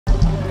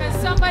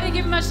Somebody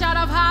give him a shout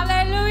of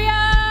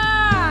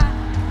hallelujah.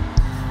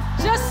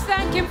 Just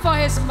thank him for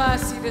his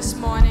mercy this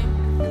morning.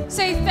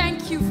 Say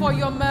thank you for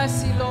your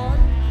mercy, Lord.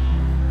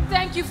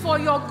 Thank you for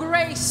your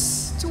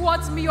grace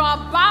towards me, your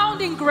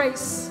abounding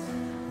grace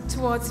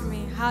towards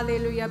me.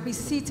 Hallelujah. Be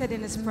seated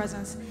in his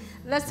presence.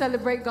 Let's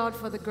celebrate God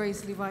for the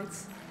grace,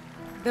 Levites.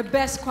 The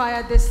best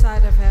choir this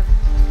side of heaven.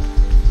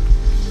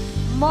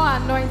 More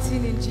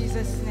anointing in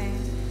Jesus' name.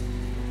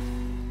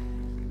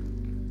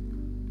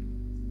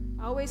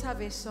 I always have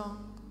a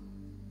song.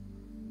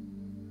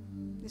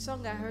 The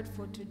song I heard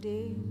for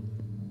today.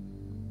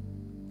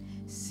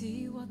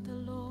 See what the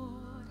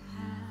Lord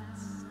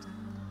has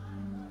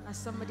done. That's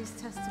somebody's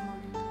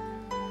testimony.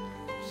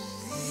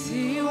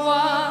 See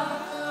what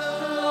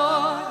the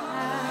Lord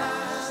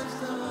has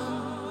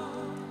done.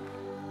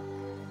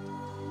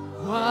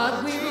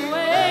 What we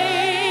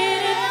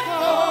waited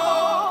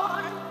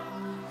for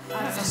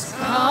has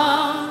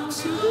come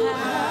to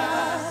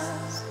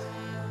pass.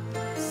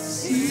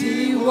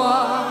 See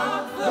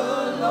what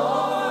the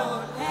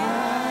Lord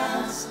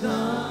has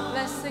done.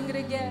 Let's sing it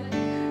again.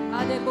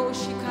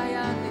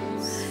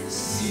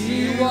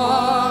 See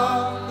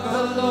what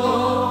the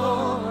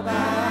Lord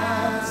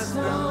has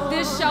done.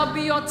 This shall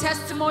be your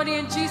testimony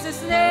in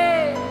Jesus'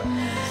 name.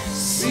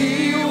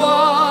 See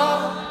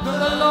what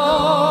the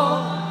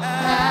Lord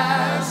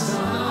has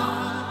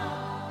done.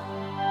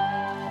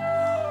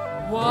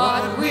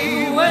 What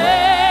we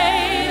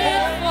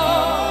waited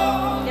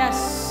for,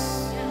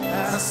 yes,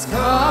 has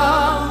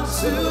come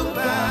to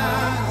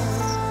pass.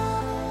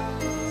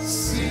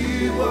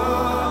 See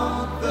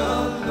what the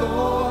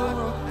Lord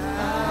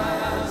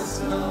has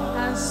done.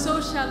 And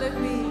so shall it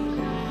be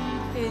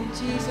in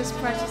Jesus'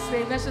 precious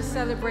name. Let's just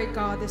celebrate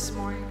God this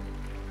morning.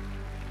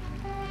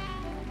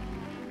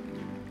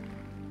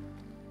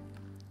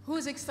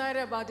 Who's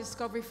excited about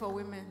Discovery for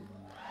Women?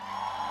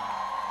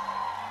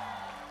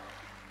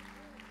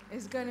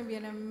 It's going to be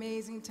an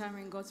amazing time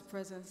in God's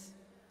presence.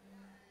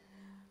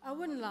 I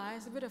wouldn't lie,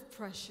 it's a bit of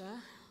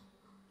pressure,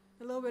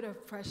 a little bit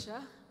of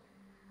pressure,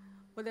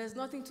 but there's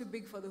nothing too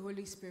big for the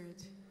Holy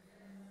Spirit.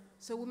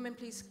 So women,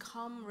 please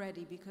come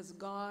ready because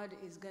God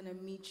is going to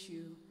meet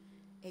you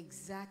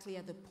exactly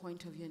at the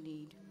point of your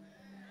need.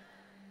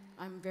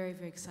 I'm very,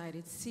 very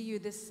excited. See you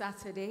this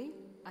Saturday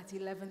at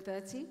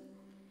 11:30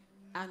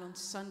 and on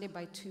Sunday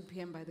by 2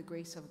 p.m. by the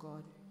grace of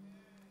God.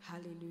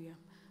 Hallelujah.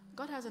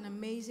 God has an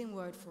amazing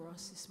word for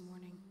us this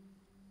morning.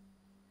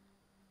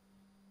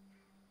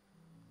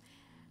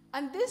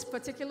 And this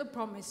particular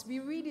promise, we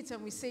read it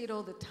and we say it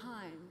all the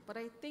time, but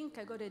I think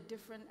I got a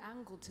different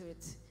angle to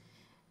it,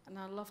 and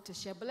I'd love to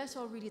share. But let's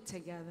all read it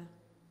together.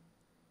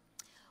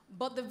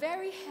 But the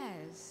very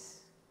hairs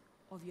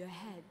of your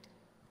head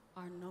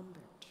are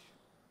numbered.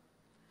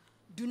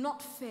 Do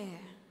not fear,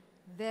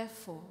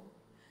 therefore,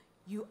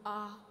 you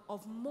are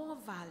of more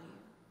value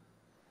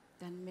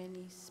than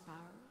many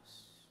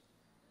sparrows.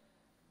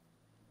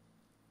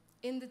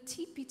 In the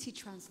TPT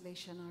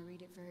translation, I'll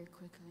read it very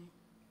quickly.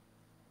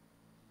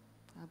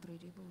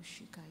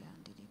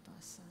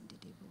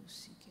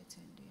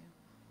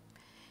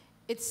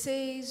 It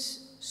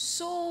says,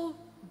 so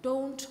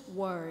don't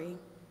worry,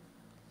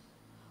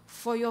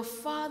 for your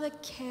Father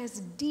cares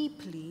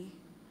deeply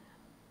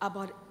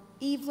about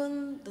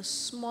even the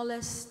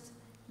smallest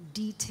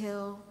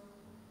detail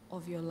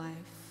of your life.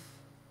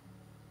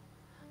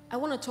 I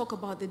want to talk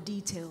about the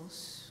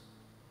details.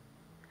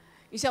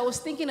 You see, I was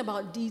thinking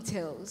about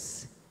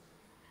details.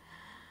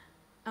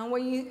 And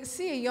when you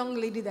see a young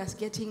lady that's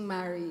getting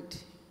married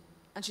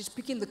and she's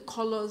picking the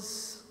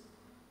colors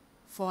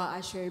for her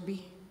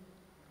ashwabi,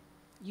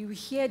 you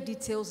hear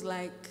details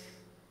like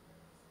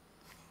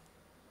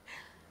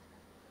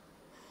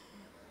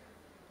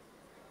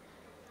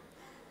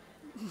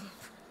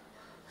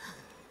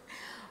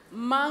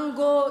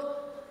mango,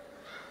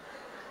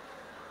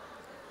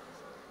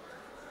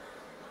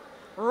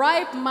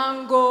 ripe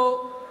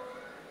mango,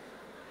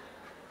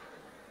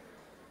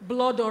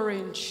 blood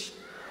orange.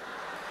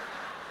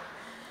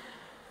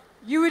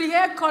 You would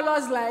hear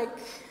colors like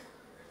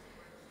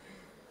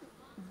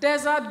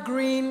desert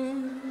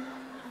green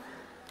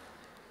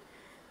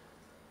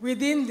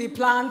within the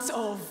plants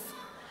of,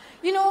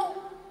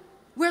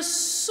 we're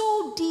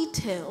so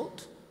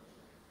detailed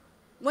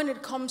when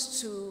it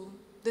comes to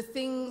the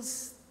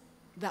things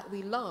that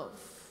we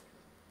love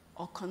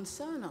or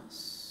concern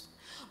us.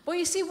 But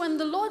you see, when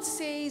the Lord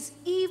says,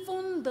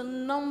 even the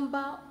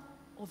number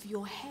of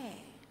your hair,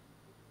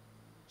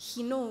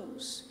 He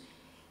knows.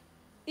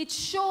 It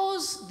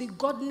shows the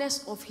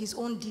godness of His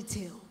own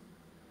detail.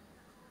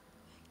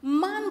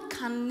 Man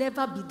can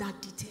never be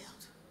that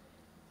detailed.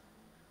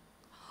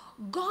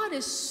 God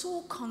is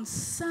so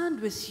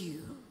concerned with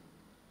you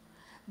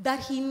that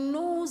He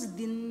knows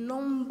the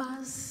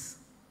numbers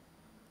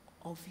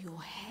of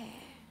your hair.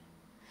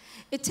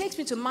 It takes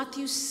me to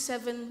Matthew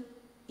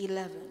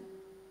 7:11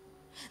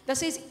 that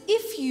says,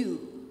 if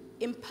you,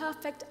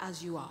 imperfect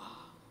as you are,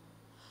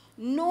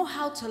 know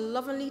how to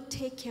lovingly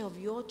take care of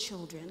your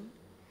children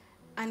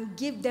and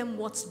give them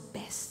what's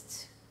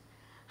best,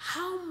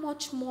 how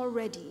much more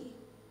ready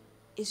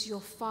is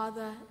your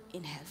Father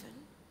in heaven.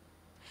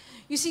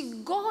 You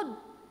see, God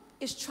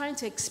is trying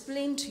to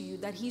explain to you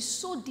that he's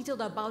so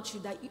detailed about you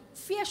that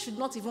fear should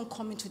not even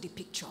come into the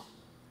picture.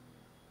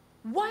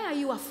 Why are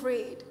you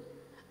afraid?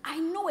 I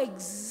know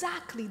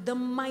exactly the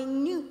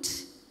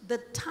minute, the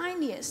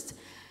tiniest.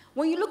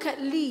 When you look at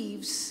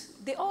leaves,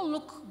 they all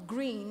look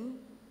green,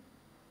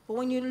 but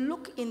when you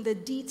look in the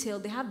detail,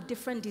 they have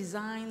different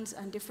designs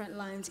and different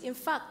lines. In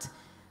fact,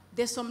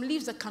 there's some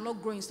leaves that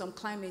cannot grow in some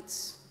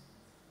climates.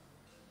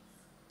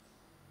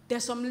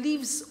 There's some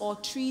leaves or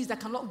trees that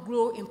cannot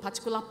grow in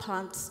particular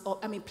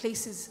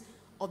places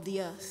of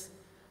the earth.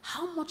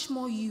 How much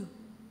more you?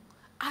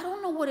 I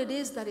don't know what it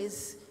is that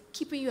is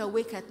keeping you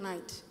awake at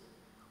night,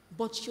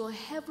 but your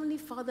Heavenly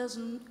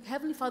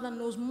Father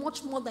knows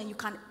much more than you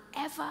can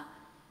ever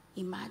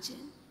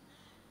imagine.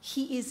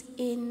 He is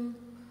in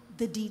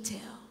the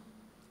detail.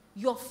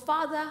 Your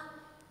Father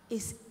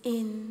is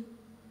in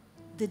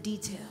the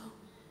detail.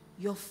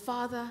 Your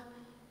Father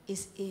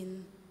is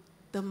in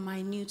the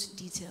minute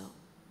detail.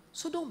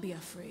 So don't be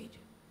afraid.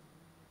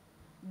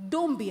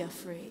 Don't be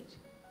afraid.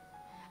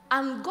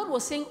 And God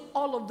was saying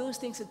all of those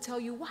things to tell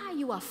you, why are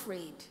you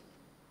afraid?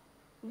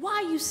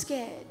 Why are you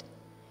scared?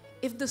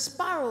 If the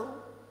sparrow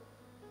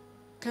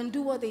can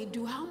do what they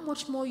do, how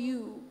much more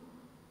you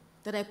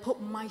that I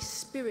put my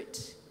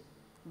spirit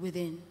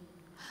within?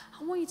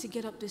 I want you to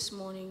get up this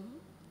morning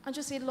and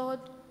just say, Lord,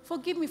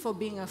 forgive me for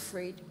being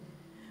afraid.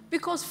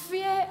 Because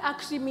fear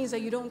actually means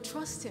that you don't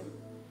trust him.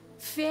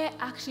 Fear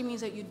actually means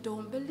that you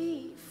don't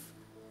believe.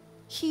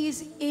 He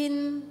is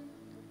in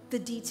the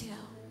detail.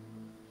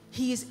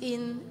 He is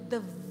in the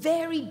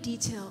very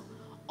detail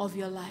of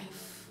your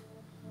life.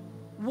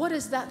 What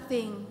is that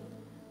thing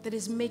that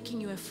is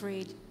making you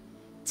afraid?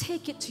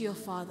 Take it to your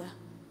Father,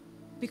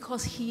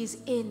 because he is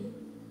in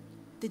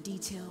the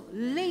detail.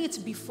 Lay it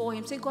before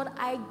him. Say, God,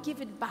 I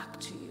give it back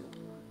to you.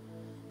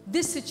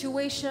 This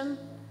situation,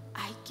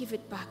 I give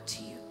it back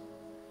to you.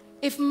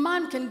 If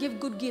man can give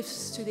good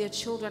gifts to their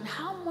children,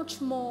 how much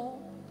more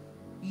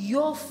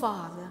your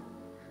Father,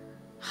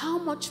 how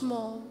much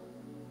more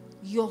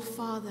your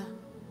Father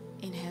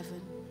in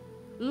heaven?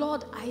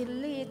 Lord, I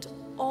lay it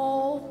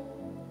all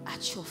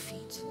at your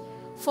feet.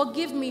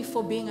 Forgive me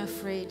for being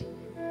afraid.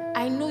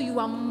 I know you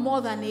are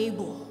more than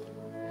able.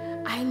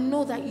 I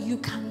know that you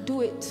can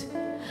do it.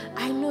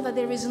 I know that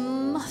there is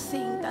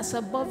nothing that's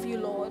above you,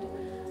 Lord.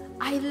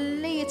 I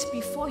lay it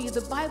before you.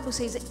 The Bible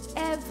says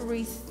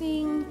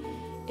everything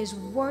is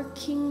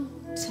working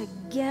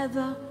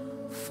together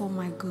for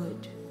my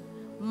good.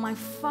 My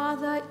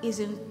Father is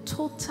in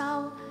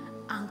total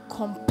and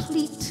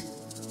complete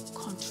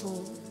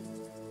control.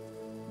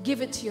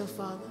 Give it to your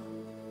Father.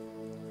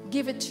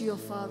 Give it to your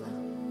Father.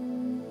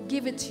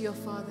 Give it to your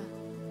Father.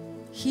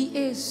 He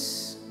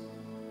is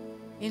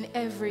in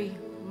every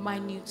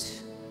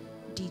minute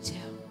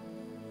detail.